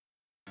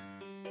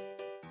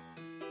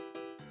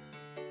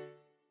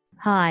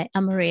Hi,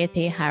 I'm Maria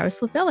Thea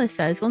Harris with Fellow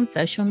Sews on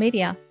social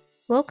media.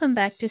 Welcome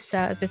back to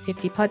Sew Over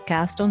 50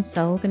 podcast on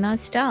Sew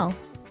Organised Style.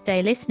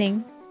 Stay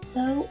listening.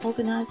 Sew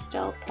Organised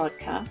Style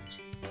podcast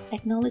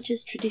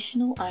acknowledges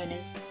traditional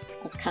owners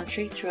of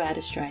country throughout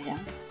Australia.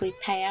 We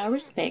pay our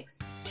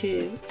respects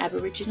to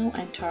Aboriginal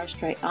and Torres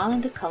Strait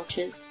Islander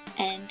cultures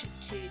and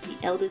to the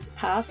elders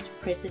past,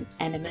 present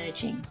and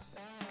emerging.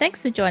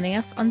 Thanks for joining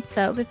us on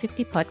Sew Over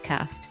 50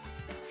 podcast.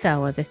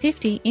 Sew Over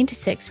 50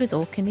 intersects with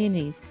all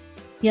communities.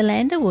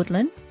 Yolanda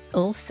Woodland,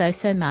 or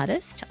So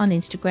Modest on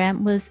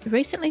Instagram, was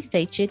recently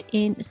featured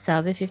in Sew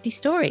Over 50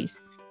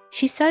 Stories.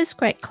 She sews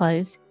great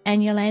clothes,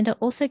 and Yolanda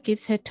also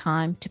gives her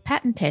time to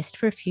pattern test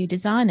for a few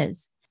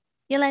designers.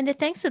 Yolanda,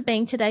 thanks for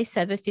being today's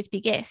Sew Over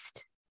 50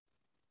 guest.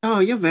 Oh,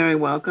 you're very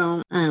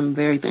welcome. I am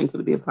very thankful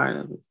to be a part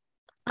of it.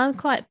 I'm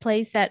quite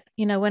pleased that,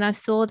 when I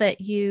saw that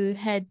you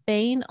had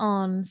been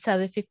on Sew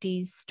Over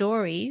 50's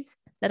Stories,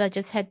 that I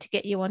just had to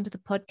get you onto the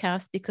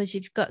podcast because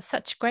you've got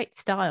such great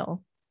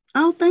style.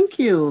 Oh, thank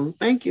you.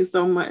 Thank you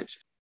so much.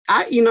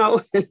 I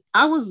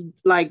was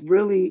like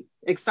really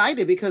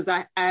excited because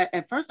I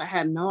at first I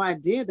had no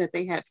idea that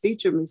they had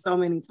featured me so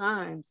many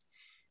times,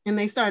 and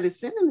they started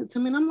sending it to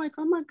me, and I'm like,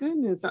 oh my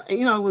goodness,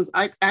 it was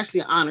actually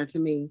an honor to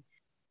me.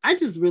 I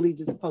just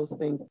post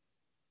things.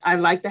 I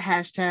like the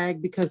hashtag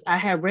because I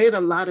had read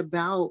a lot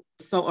about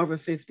Sew Over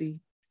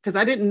 50 because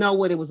I didn't know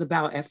what it was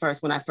about at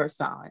first when I first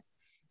saw it.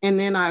 And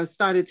then I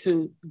started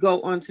to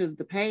go onto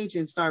the page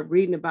and start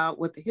reading about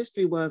what the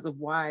history was of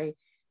why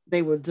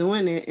they were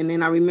doing it. And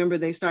then I remember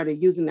they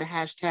started using the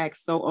hashtag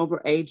Sew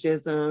Over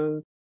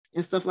Ageism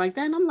and stuff like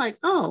that. And I'm like,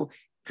 oh,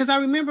 because I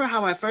remember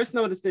how I first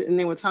noticed it and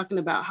they were talking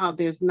about how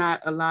there's not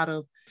a lot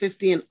of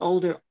 50 and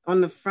older on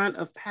the front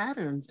of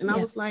patterns. And I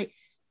was like,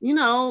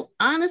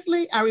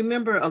 honestly, I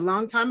remember a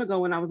long time ago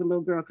when I was a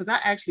little girl, because I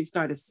actually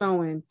started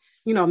sewing,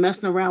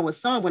 messing around with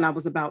sewing when I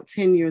was about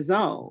 10 years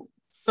old.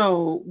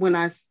 So when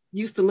I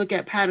used to look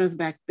at patterns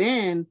back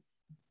then,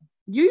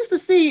 you used to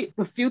see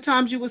a few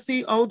times you would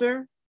see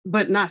older,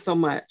 but not so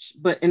much.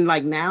 But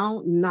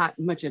now, not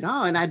much at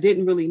all. And I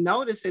didn't really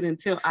notice it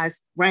until I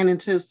ran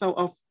into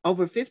Sew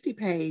Over 50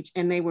 page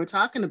and they were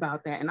talking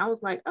about that. And I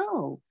was like,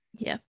 oh,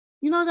 yeah,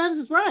 that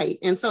is right.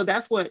 And so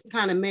that's what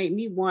kind of made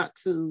me want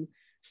to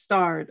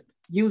start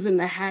using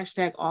the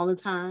hashtag all the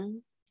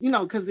time,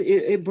 because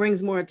it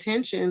brings more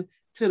attention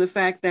to the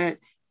fact that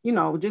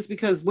just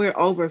because we're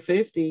over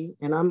 50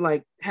 and I'm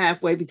like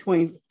halfway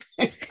between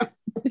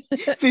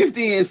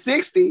 50 and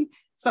 60.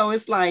 So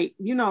it's like,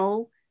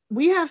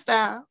 we have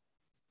style,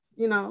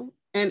 and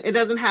it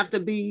doesn't have to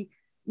be,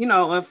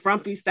 a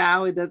frumpy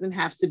style. It doesn't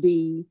have to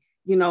be,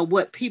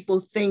 what people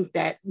think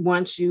that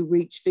once you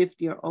reach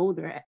 50 or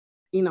older,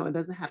 it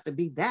doesn't have to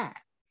be that,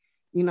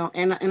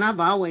 and I've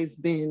always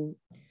been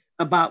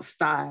about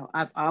style.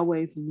 I've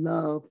always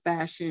loved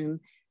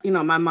fashion.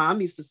 My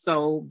mom used to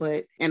sew,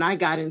 and I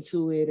got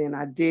into it and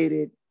I did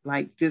it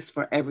like just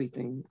for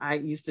everything. I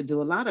used to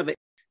do a lot of it.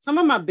 Some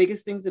of my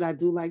biggest things that I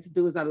do like to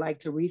do is I like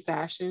to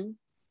refashion.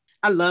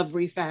 I love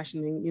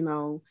refashioning,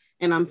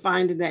 and I'm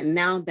finding that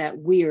now that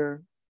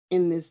we're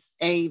in this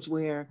age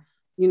where,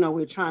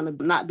 we're trying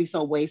to not be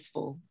so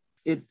wasteful.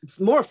 It's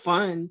more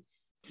fun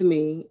to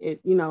me.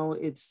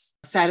 It's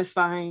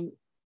satisfying,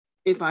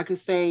 if I could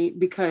say,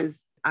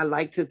 because I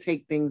like to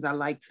take things.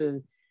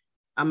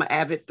 I'm an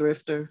avid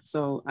thrifter.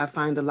 So I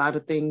find a lot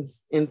of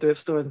things in thrift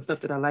stores and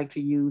stuff that I like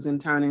to use and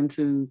turn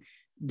into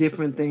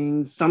different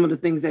things. Some of the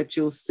things that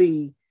you'll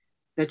see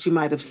that you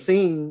might have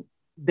seen,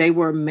 they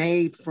were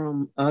made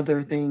from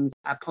other things.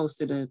 I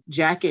posted a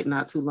jacket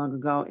not too long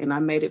ago and I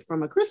made it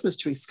from a Christmas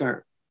tree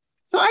skirt.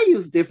 So I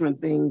use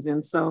different things.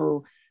 And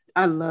so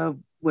I love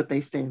what they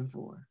stand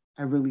for.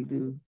 I really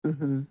do.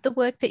 Mm-hmm. The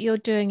work that you're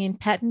doing in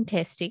pattern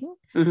testing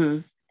mm-hmm.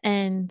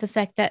 and the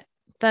fact that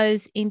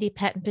those indie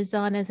pattern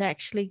designers are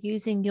actually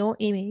using your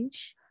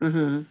image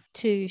mm-hmm.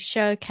 to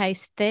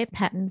showcase their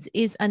patterns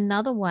is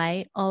another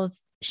way of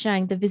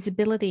showing the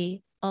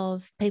visibility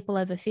of people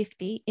over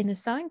 50 in the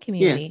sewing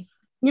community.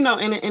 Yes.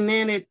 And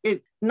then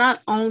it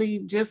not only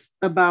just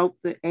about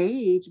the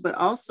age, but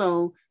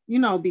also,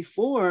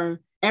 before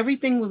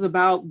everything was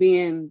about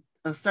being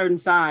a certain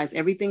size.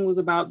 Everything was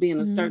about being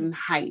a certain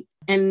height.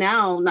 And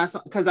now, not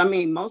so, because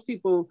most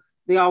people,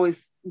 they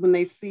always, when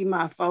they see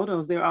my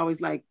photos, they're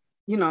always like,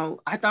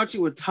 I thought you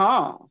were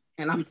tall.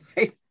 And I'm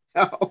like,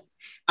 no,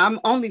 I'm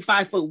only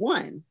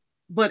 5'1",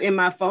 but in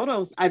my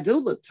photos, I do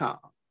look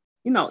tall.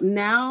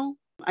 Now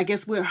I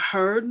guess we're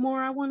heard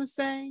more, I want to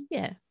say.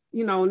 Yeah.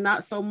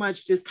 Not so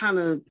much just kind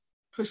of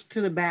pushed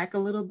to the back a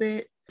little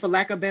bit, for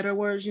lack of better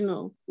words,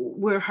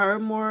 we're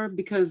heard more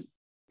because,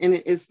 and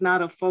it's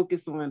not a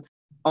focus on,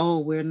 oh,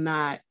 we're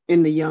not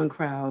in the young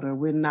crowd or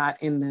we're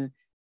not in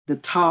the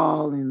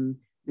tall and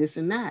this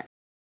and that.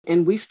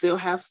 And we still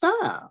have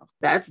style.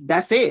 That's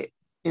it.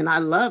 And I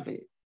love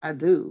it. I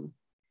do.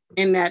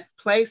 In that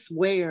place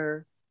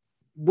where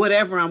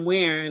whatever I'm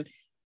wearing,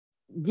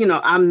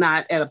 I'm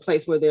not at a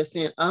place where they're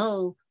saying,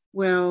 oh,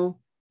 well,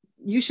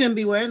 you shouldn't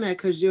be wearing that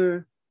because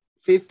you're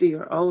 50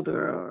 or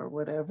older or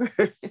whatever.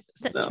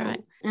 That's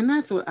right. And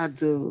that's what I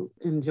do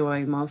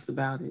enjoy most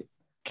about it.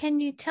 can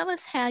you tell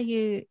us how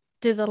you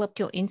developed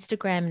your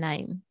Instagram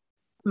name?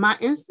 My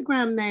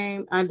Instagram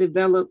name I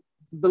developed,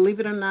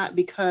 believe it or not,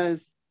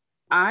 because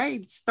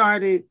I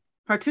started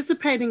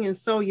participating in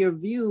Sow Your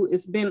View.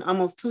 It's been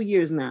almost 2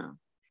 years now.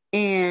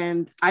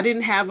 And I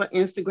didn't have an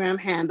Instagram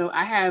handle.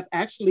 I have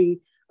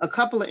actually a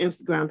couple of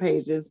Instagram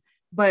pages,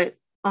 but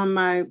on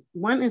my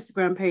one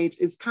Instagram page,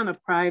 it's kind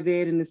of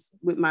private and it's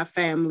with my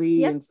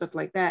family and stuff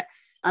like that.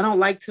 I don't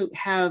like to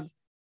have,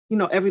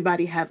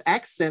 everybody have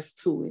access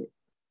to it.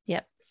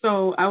 Yep.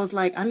 So I was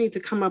like, I need to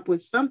come up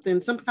with some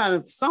kind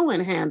of sewing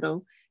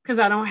handle, because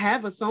I don't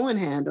have a sewing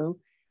handle.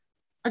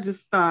 I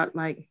just thought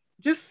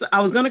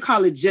I was going to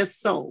call it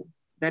Just Sew.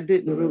 That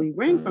didn't really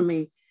ring for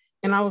me.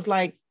 And I was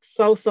like,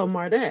 So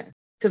Mardess,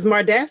 because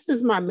Mardess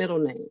is my middle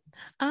name.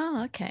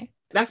 Oh, okay.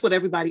 That's what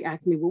everybody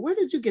asked me. Well, where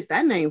did you get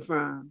that name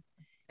from?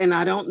 And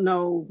I don't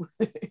know.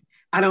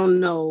 I don't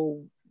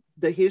know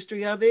the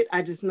history of it.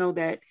 I just know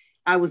that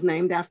I was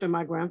named after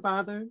my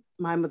grandfather,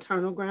 my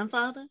maternal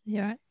grandfather.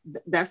 You're right.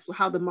 That's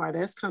how the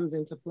Mardess comes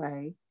into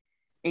play.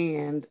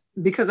 And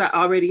because I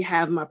already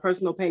have my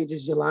personal page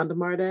is Yolanda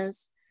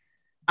Mardess,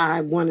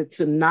 I wanted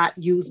to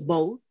not use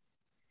both.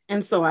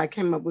 And so I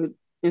came up with,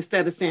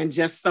 instead of saying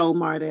Just Sew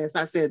Mardess,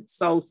 I said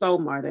Sew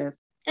Mardess.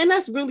 And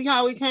that's really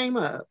how it came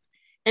up.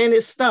 And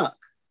it stuck.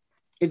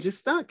 It just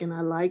stuck, and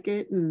I like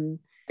it. And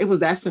it was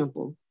that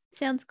simple.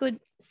 Sounds good.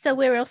 So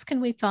where else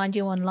can we find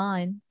you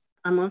online?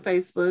 I'm on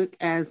Facebook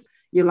as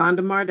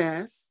Yolanda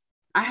Mardess.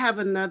 I have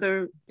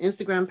another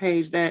Instagram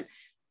page that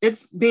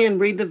it's being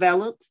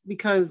redeveloped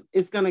because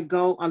it's going to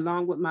go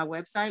along with my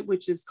website,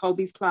 which is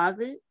Kobi's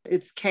Closet.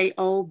 It's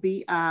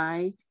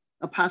KOBI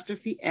 '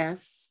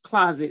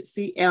 Closet,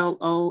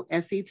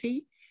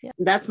 CLOSET. Yep.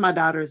 That's my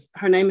daughter's.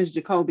 Her name is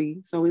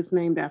Jacoby, so it's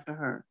named after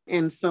her.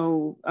 And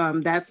so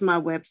that's my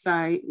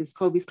website. It's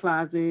Kobi's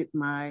Closet.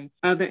 My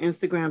other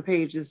Instagram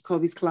page is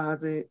Kobi's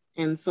Closet.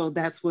 And so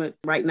that's what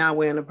right now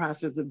we're in the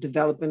process of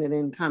developing it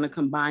and kind of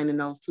combining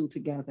those two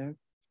together.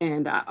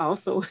 And I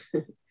also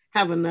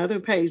have another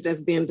page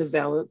that's being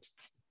developed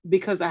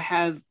because I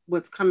have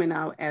what's coming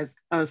out as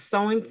a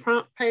sewing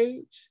prompt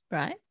page.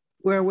 Right.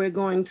 Where we're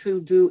going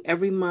to do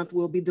every month,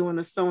 we'll be doing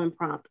a sewing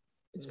prompt.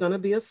 It's going to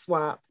be a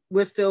swap.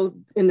 We're still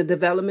in the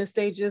development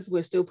stages.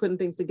 We're still putting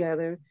things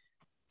together.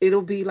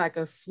 It'll be like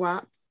a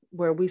swap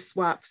where we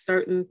swap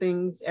certain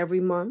things every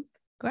month.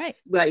 Great.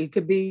 Well, you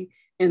could be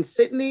in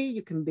Sydney,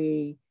 you can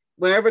be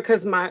wherever,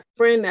 because my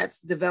friend that's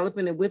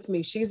developing it with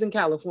me, she's in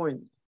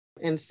California.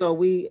 And so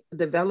we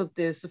developed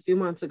this a few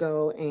months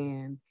ago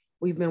and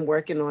we've been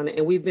working on it.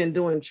 And we've been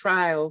doing a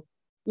trial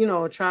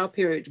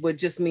period with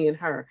just me and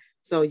her.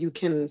 So you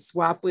can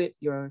swap with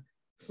your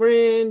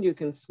friend, you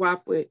can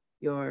swap with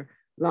your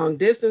long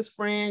distance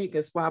friend, you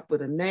can swap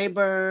with a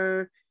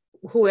neighbor,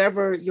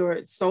 whoever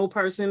your soul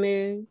person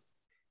is,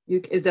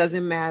 it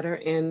doesn't matter.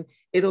 And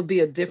it'll be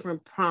a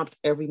different prompt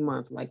every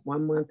month. Like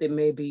 1 month, it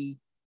may be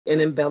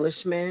an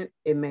embellishment,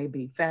 it may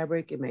be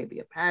fabric, it may be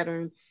a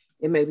pattern,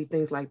 it may be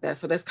things like that.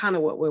 So that's kind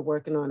of what we're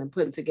working on and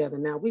putting together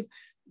now. We've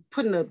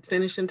putting the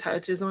finishing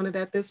touches on it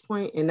at this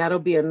point, and that'll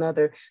be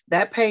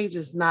that page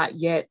is not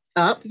yet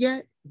up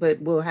yet, but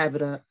we'll have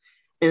it up.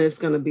 And it's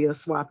going to be a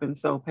swap and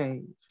sew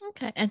page.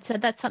 Okay. And so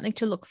that's something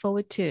to look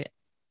forward to.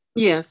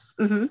 Yes.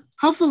 Mm-hmm.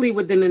 Hopefully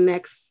within the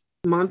next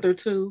month or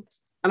two.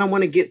 I don't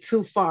want to get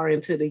too far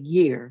into the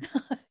year,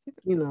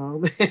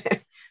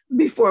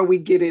 before we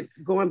get it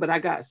going. But I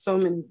got so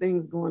many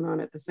things going on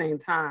at the same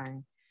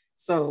time.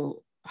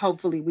 So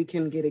hopefully we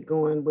can get it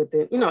going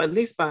within, at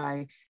least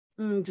by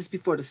just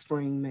before the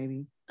spring,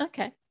 maybe.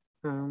 Okay.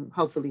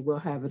 Hopefully we'll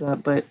have it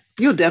up. But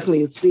you'll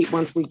definitely see,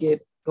 once we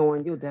get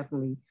going, you'll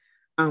definitely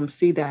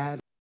see that.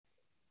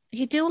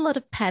 You do a lot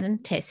of pattern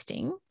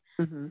testing.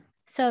 Mm-hmm.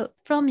 So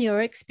from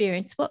your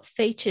experience, what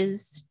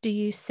features do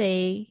you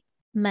see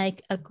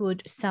make a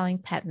good sewing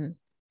pattern?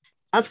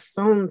 I've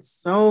sewn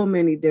so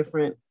many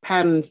different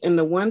patterns. And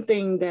the one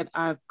thing that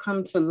I've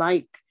come to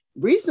like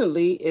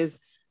recently is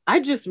I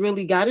just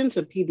really got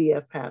into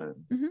PDF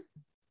patterns. Mm-hmm.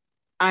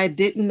 I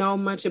didn't know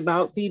much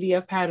about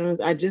PDF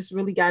patterns. I just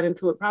really got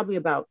into it probably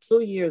about 2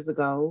 years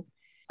ago.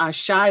 I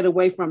shied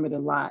away from it a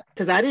lot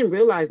because I didn't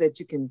realize that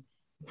you can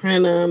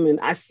print them, and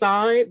I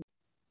saw it.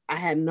 I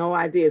had no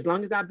idea. As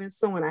long as I've been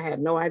sewing, I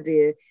had no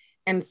idea.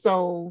 And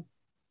so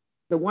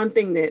the one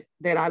thing that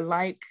I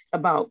like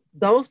about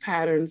those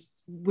patterns,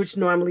 which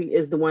normally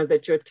is the ones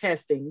that you're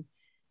testing,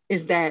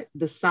 is that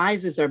the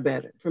sizes are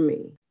better for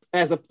me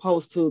as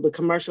opposed to the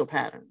commercial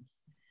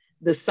patterns.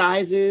 The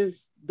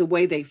sizes, the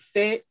way they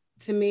fit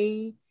to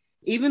me,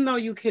 even though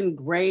you can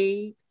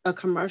grade a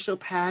commercial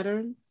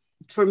pattern,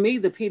 for me,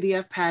 the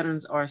PDF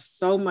patterns are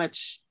so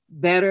much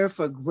better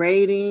for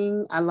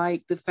grading. I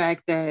like the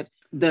fact that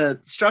the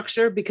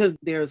structure, because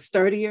they're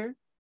sturdier,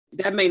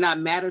 that may not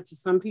matter to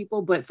some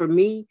people, but for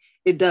me,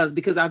 it does,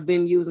 because I've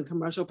been using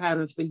commercial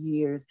patterns for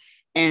years,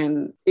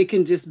 and it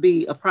can just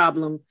be a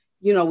problem,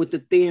 with the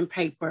thin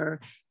paper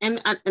and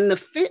the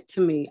fit.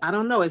 To me, I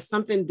don't know, it's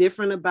something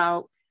different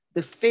about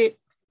the fit,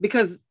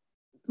 because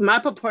my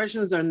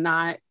proportions are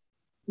not,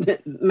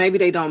 maybe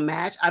they don't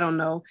match. I don't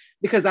know,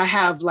 because I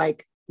have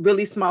like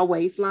really small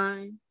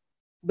waistline,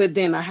 but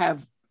then I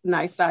have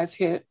nice size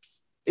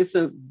hips. It's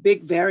a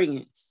big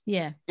variance.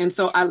 Yeah. And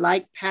so I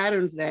like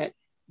patterns that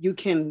you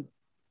can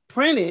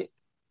print it.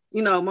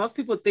 You know, most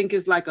people think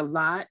it's like a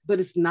lot, but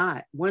it's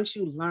not. Once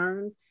you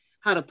learn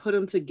how to put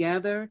them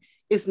together,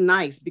 it's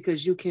nice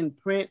because you can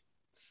print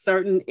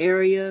certain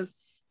areas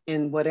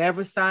in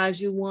whatever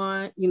size you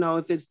want, you know,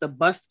 if it's the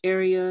bust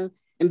area.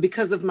 And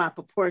because of my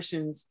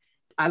proportions,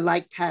 I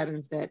like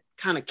patterns that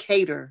kind of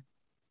cater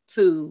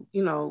to,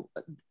 you know,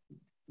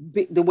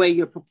 the way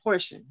you're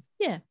proportioned.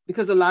 Yeah.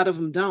 Because a lot of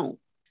them don't.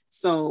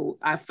 So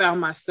I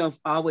found myself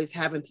always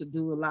having to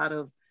do a lot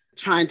of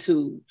trying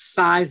to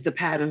size the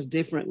patterns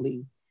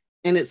differently.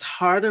 And it's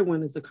harder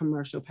when it's a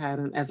commercial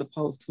pattern as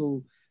opposed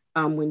to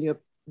when you're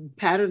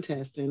pattern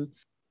testing.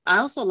 I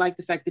also like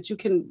the fact that you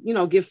can, you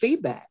know, give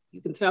feedback.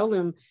 You can tell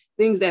them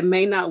things that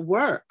may not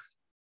work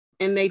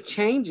and they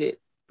change it.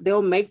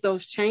 They'll make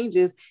those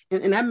changes.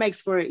 And that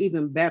makes for an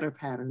even better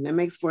pattern. That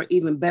makes for an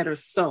even better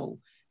sew,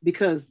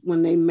 because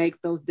when they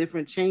make those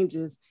different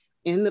changes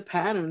in the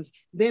patterns,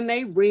 then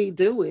they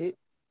redo it.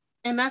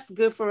 And that's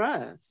good for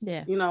us.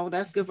 Yeah. You know,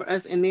 that's good for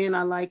us. And then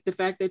I like the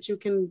fact that you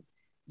can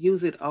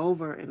use it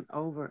over and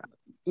over,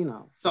 you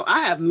know. So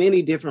I have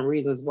many different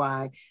reasons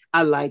why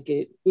I like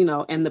it, you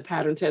know, and the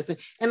pattern testing.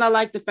 And I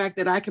like the fact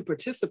that I can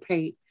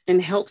participate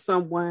and help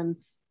someone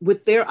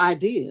with their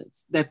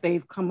ideas that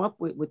they've come up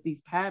with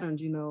these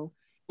patterns, you know.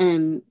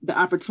 And the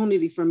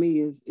opportunity for me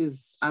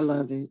is I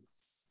love it.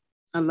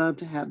 I love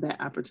to have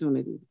that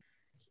opportunity.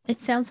 It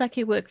sounds like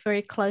you work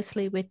very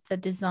closely with the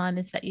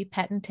designers that you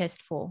pattern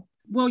test for.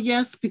 Well,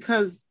 yes,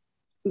 because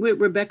with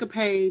Rebecca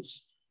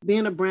Page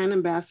being a brand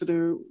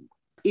ambassador,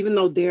 even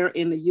though they're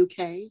in the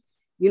UK,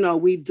 you know,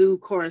 we do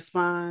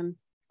correspond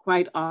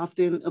quite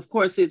often. Of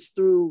course, it's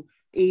through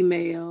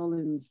email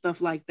and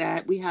stuff like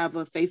that. We have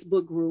a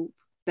Facebook group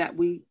that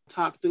we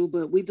talk through,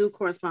 but we do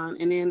correspond.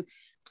 And then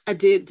I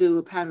did do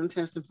a pattern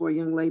testing for a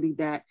young lady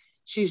that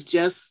she's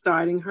just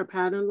starting her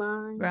pattern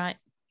line. Right.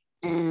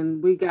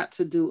 And we got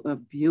to do a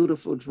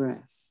beautiful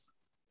dress.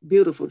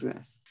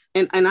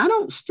 And I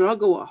don't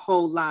struggle a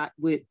whole lot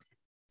with,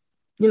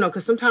 you know,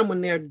 because sometimes when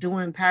they're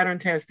doing pattern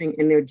testing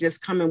and they're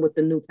just coming with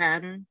the new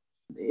pattern,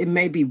 it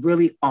may be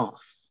really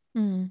off.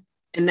 Mm.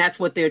 And that's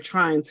what they're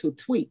trying to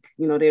tweak.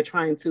 You know, they're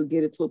trying to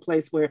get it to a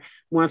place where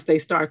once they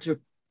start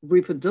to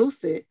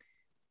reproduce it,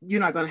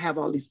 you're not going to have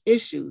all these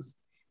issues.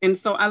 And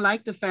so I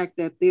like the fact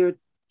that they're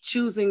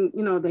choosing,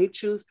 you know, they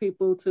choose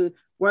people to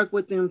work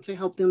with them to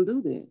help them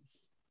do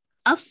this.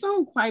 I've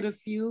sold quite a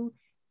few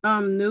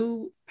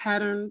new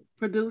pattern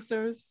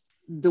producers.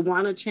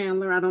 Dewana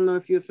Chandler, I don't know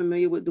if you're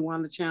familiar with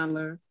Dewana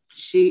Chandler.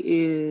 She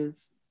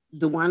is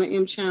Dewana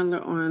M.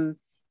 Chandler on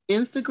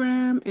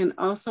Instagram. And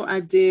also I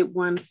did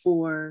one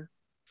for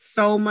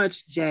So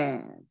Much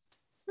Jazz,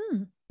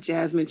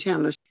 Jasmine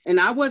Chandler. And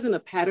I wasn't a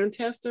pattern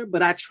tester,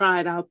 but I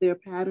tried out their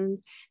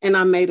patterns and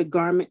I made a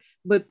garment,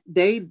 but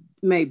they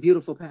made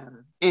beautiful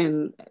patterns.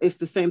 And it's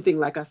the same thing.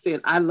 Like I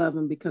said, I love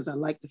them because I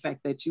like the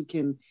fact that you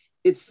can,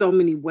 it's so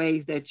many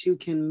ways that you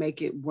can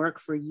make it work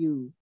for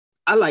you.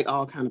 I like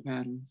all kind of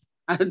patterns.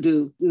 I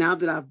do. Now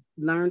that I've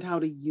learned how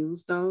to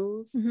use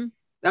those,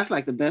 that's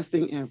like the best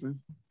thing ever.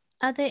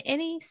 Are there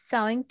any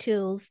sewing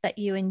tools that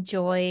you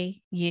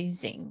enjoy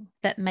using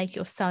that make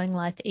your sewing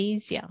life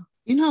easier?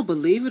 You know,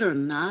 believe it or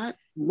not,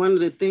 one of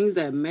the things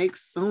that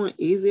makes sewing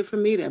easier for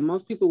me that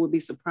most people would be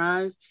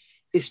surprised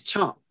is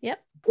chalk. Yep.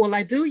 Well,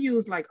 I do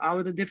use like all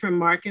of the different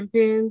marking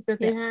pens that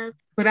they have,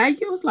 but I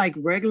use like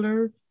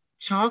regular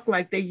chalk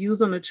like they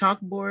use on the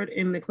chalkboard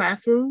in the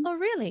classroom. Oh,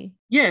 really?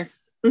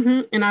 Yes.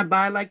 And I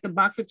buy like the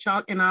box of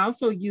chalk, and I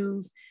also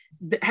use,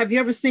 have you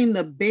ever seen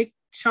the big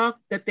chalk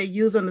that they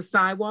use on the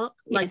sidewalk?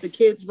 Yes. Like the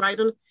kids write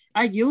on?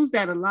 I use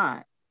that a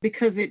lot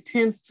because it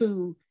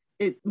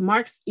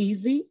marks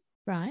easy.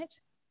 Right.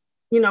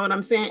 You know what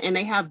I'm saying? And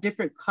they have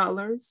different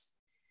colors.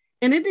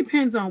 And it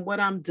depends on what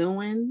I'm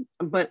doing.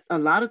 But a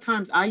lot of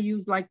times I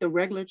use like the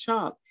regular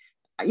chalk.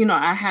 You know,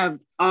 I have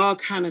all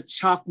kind of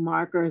chalk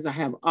markers. I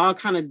have all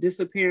kind of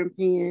disappearing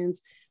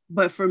pens.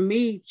 But for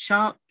me,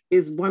 chalk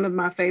is one of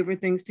my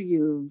favorite things to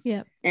use.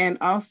 Yeah. And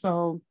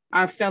also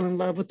I fell in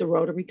love with the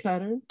rotary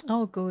cutter.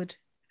 Oh, good.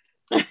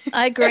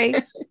 I agree.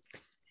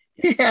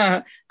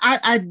 Yeah.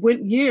 I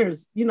went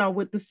years, you know,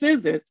 with the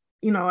scissors,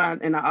 you know,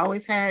 and I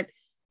always had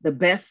the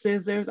best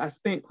scissors. I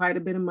spent quite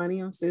a bit of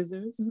money on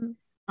scissors.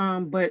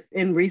 But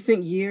in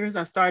recent years,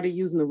 I started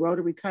using the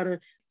rotary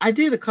cutter. I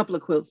did a couple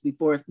of quilts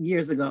before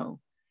years ago.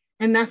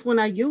 And that's when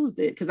I used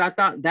it because I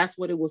thought that's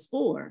what it was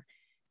for.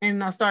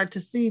 And I started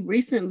to see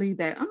recently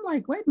that I'm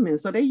like, wait a minute.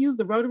 So they use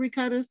the rotary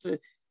cutters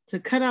to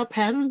cut out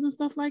patterns and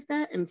stuff like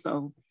that. And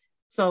so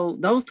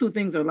those two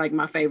things are like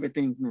my favorite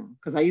things now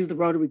because I use the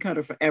rotary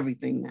cutter for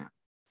everything now.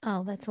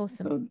 Oh, that's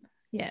awesome. So,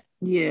 yeah.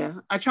 Yeah.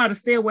 I try to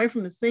stay away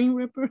from the seam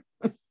ripper.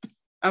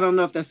 I don't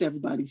know if that's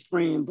everybody's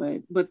friend,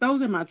 but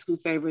those are my two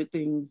favorite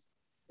things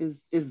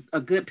is a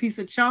good piece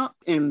of chalk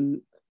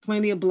and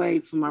plenty of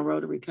blades for my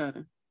rotary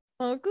cutter.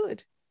 Oh,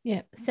 good.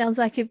 Yeah. Sounds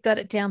like you've got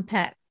it down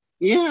pat.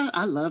 Yeah,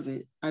 I love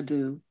it. I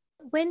do.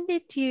 when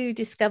did you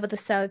discover the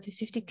Sew Over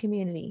 50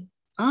 community?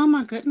 Oh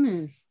my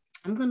goodness.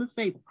 I'm going to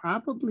say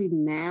probably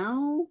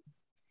now.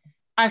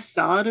 I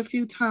saw it a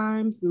few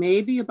times,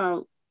 maybe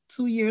about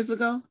 2 years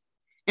ago.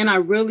 And I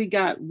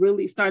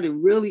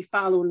started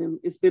following them.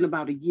 It's been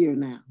about a year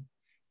now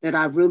that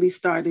I really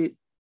started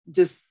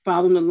just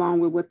following along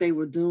with what they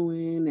were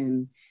doing.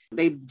 And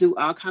they do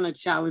all kind of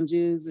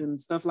challenges and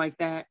stuff like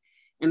that.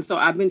 And so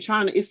I've been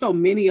it's so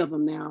many of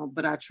them now,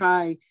 but I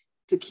try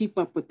to keep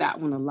up with that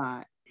one a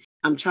lot.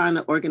 I'm trying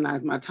to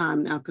organize my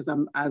time now because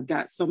I've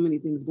got so many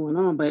things going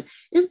on, but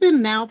it's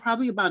been now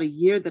probably about a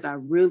year that I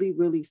really,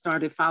 really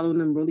started following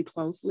them really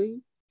closely.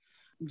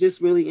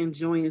 Just really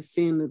enjoying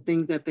seeing the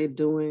things that they're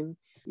doing,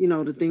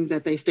 the things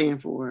that they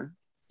stand for.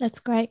 That's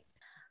great.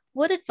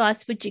 What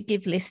advice would you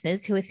give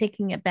listeners who are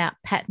thinking about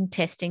pattern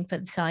testing for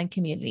the sewing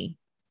community?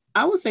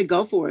 I would say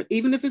go for it.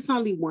 Even if it's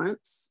only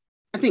once,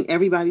 I think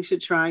everybody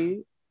should try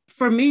it.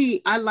 For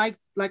me, I like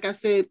I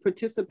said,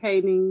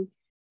 participating.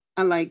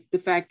 I like the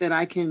fact that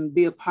I can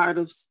be a part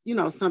of,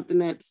 something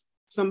that's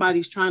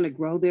somebody's trying to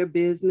grow their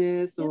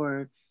business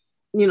or,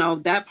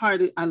 that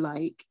part I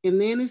like. And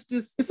then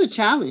it's a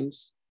challenge.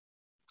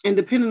 And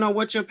depending on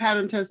what you're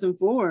pattern testing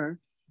for,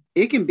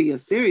 it can be a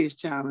serious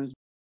challenge.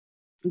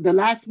 The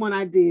last one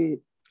I did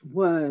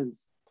was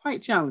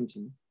quite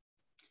challenging.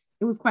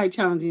 It was quite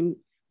challenging,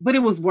 but it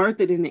was worth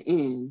it in the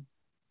end.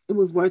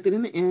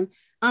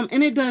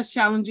 And it does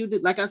challenge you,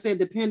 like I said,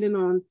 depending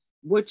on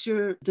what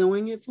you're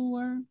doing it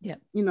for,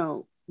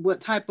 what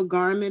type of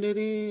garment it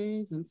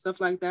is and stuff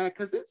like that.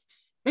 Because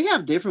they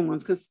have different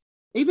ones. Because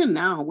even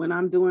now,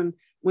 when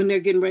they're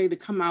getting ready to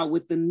come out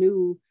with the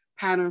new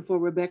pattern for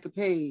Rebecca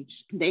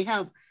Page, they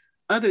have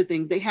other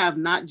things. They have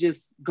not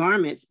just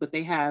garments, but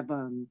they have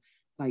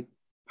like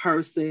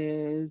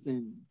purses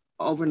and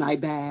overnight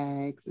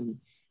bags. And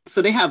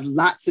so they have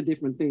lots of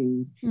different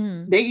things.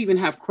 They even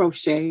have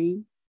crochet.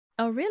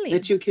 Oh, really?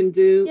 That you can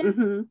do. Yeah.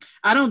 Mm-hmm.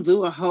 I don't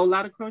do a whole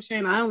lot of crochet,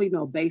 and I only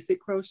know basic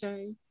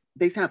crochet.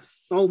 They have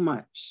so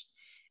much.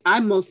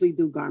 I mostly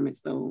do garments,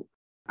 though.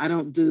 I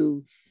don't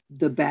do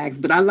the bags,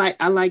 but I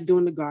like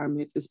doing the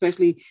garments,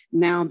 especially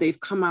now they've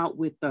come out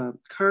with the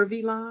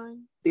curvy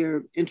line.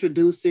 They're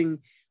introducing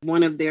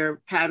one of their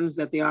patterns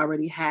that they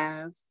already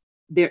have.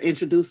 They're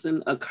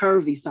introducing a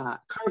curvy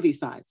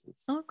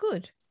sizes. Oh,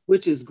 good.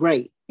 Which is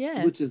great.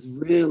 Yeah. Which is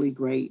really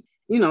great.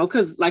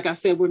 Because like I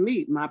said, with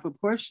me, my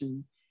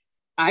proportion,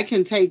 I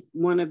can take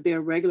one of their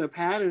regular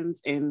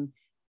patterns and,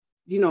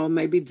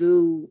 maybe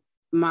do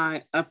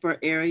my upper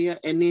area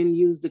and then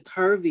use the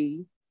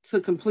curvy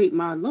to complete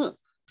my look.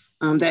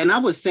 And I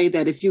would say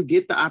that if you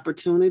get the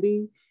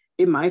opportunity,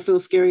 it might feel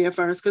scary at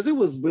first because it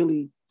was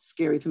really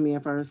scary to me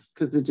at first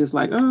because it's just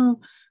like, oh,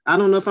 I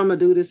don't know if I'm going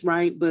to do this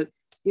right. But,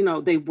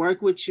 they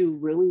work with you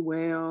really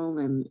well.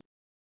 And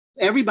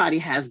everybody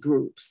has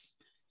groups.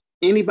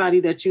 Anybody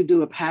that you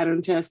do a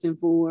pattern testing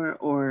for,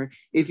 or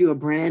if you're a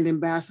brand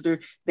ambassador,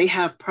 they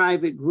have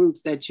private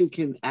groups that you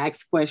can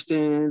ask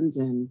questions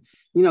and,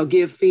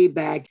 give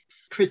feedback,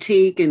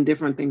 critique, and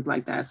different things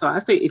like that. So I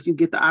say if you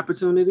get the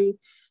opportunity,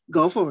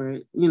 go for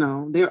it.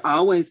 They're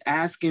always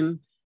asking,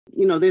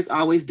 there's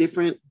always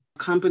different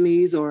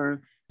companies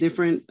or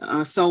different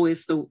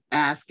sewists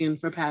asking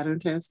for pattern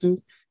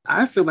testers.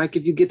 I feel like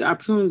if you get the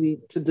opportunity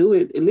to do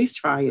it, at least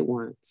try it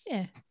once.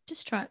 Yeah,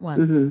 just try it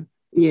once.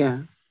 Mm-hmm.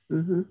 Yeah.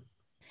 Mm-hmm.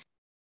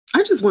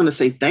 I just want to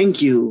say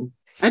thank you.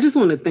 I just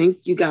want to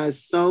thank you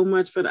guys so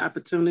much for the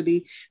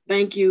opportunity.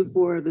 Thank you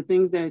for the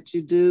things that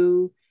you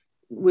do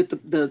with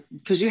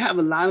because you have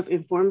a lot of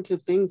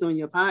informative things on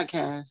your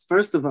podcast,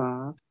 first of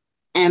all,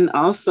 and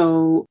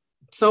also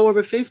Sew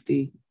Over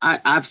 50.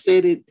 I've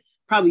said it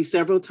probably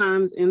several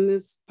times in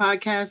this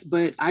podcast,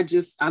 but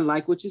I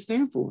like what you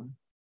stand for.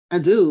 I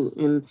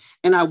do.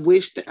 And I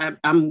wish that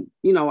I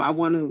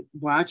want to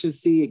watch and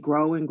see it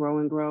grow and grow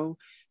and grow,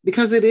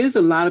 because it is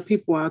a lot of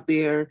people out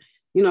there.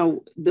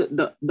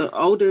 The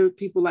older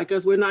people like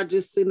us, we're not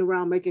just sitting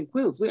around making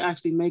quilts. We're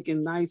actually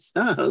making nice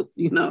stuff,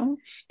 and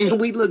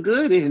we look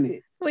good in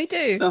it. We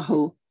do.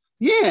 So,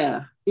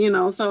 yeah,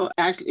 so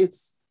actually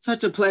it's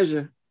such a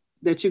pleasure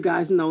that you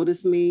guys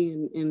noticed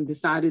me and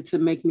decided to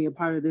make me a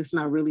part of this.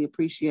 And I really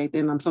appreciate that.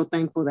 And I'm so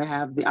thankful to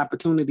have the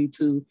opportunity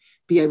to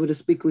be able to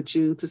speak with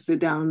you, to sit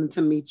down and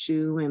to meet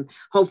you. And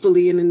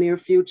hopefully in the near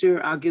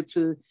future, I'll get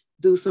to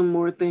do some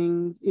more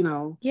things,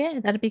 Yeah,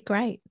 that'd be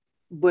great.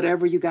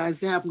 Whatever you guys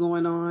have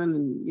going on.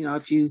 And,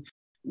 if you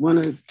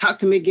want to talk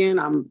to me again,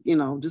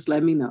 just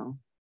let me know,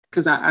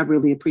 because I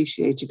really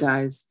appreciate you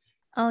guys.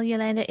 Oh,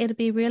 Yolanda, it'll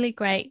be really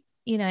great,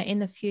 in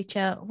the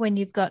future when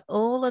you've got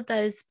all of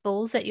those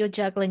balls that you're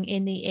juggling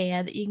in the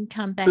air, that you can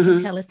come back and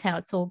tell us how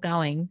it's all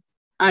going.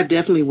 I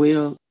definitely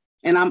will.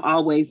 And I'm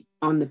always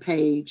on the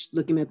page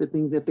looking at the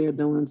things that they're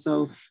doing.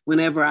 So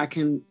whenever I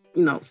can,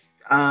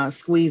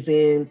 squeeze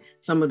in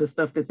some of the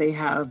stuff that they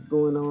have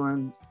going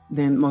on,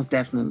 then most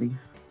definitely.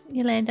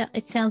 Yolanda,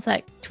 it sounds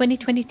like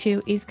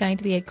 2022 is going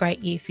to be a great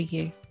year for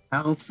you. I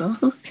hope so.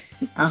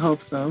 I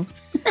hope so.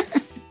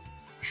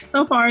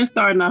 So far, it's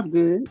starting off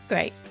good.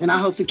 Great. And I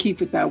hope to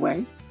keep it that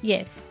way.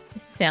 Yes,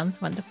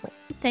 sounds wonderful.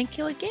 Thank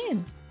you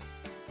again.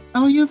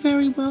 Oh, you're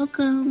very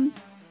welcome.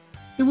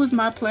 It was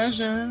my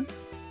pleasure.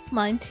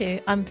 Mine too.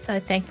 I'm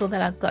so thankful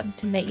that I've gotten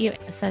to meet you.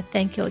 So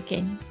thank you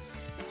again.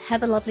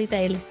 Have a lovely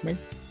day,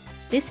 listeners.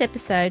 This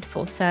episode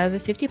for Sew Over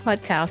 50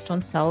 podcast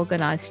on Sew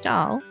Organised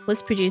Style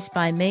was produced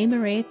by me,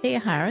 Maria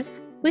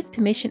Theoharis, with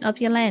permission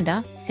of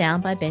Yolanda,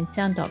 sound by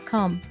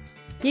bensound.com.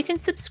 You can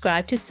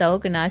subscribe to Sew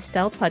Organised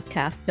Style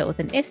podcast, spelled with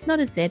an S,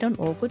 not a Z, on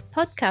all good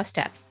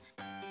podcast apps.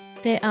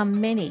 There are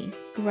many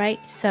great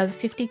Sew Over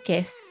 50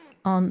 guests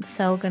on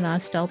Sew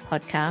Organised Style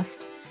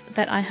podcast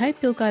that I hope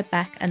you'll go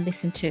back and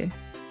listen to.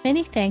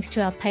 Many thanks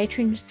to our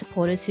Patreon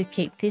supporters who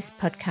keep this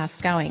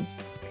podcast going.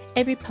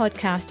 Every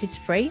podcast is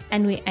free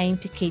and we aim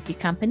to keep you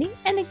company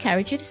and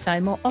encourage you to sew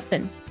more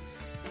often.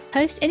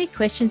 Post any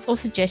questions or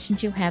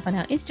suggestions you have on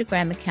our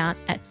Instagram account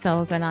at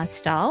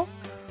SewOrganisedStyle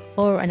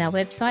or on our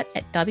website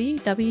at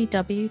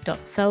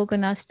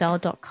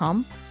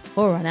www.seworganisedstyle.com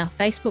or on our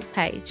Facebook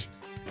page.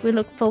 We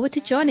look forward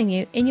to joining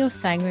you in your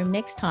sewing room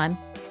next time.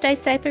 Stay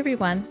safe,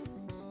 everyone.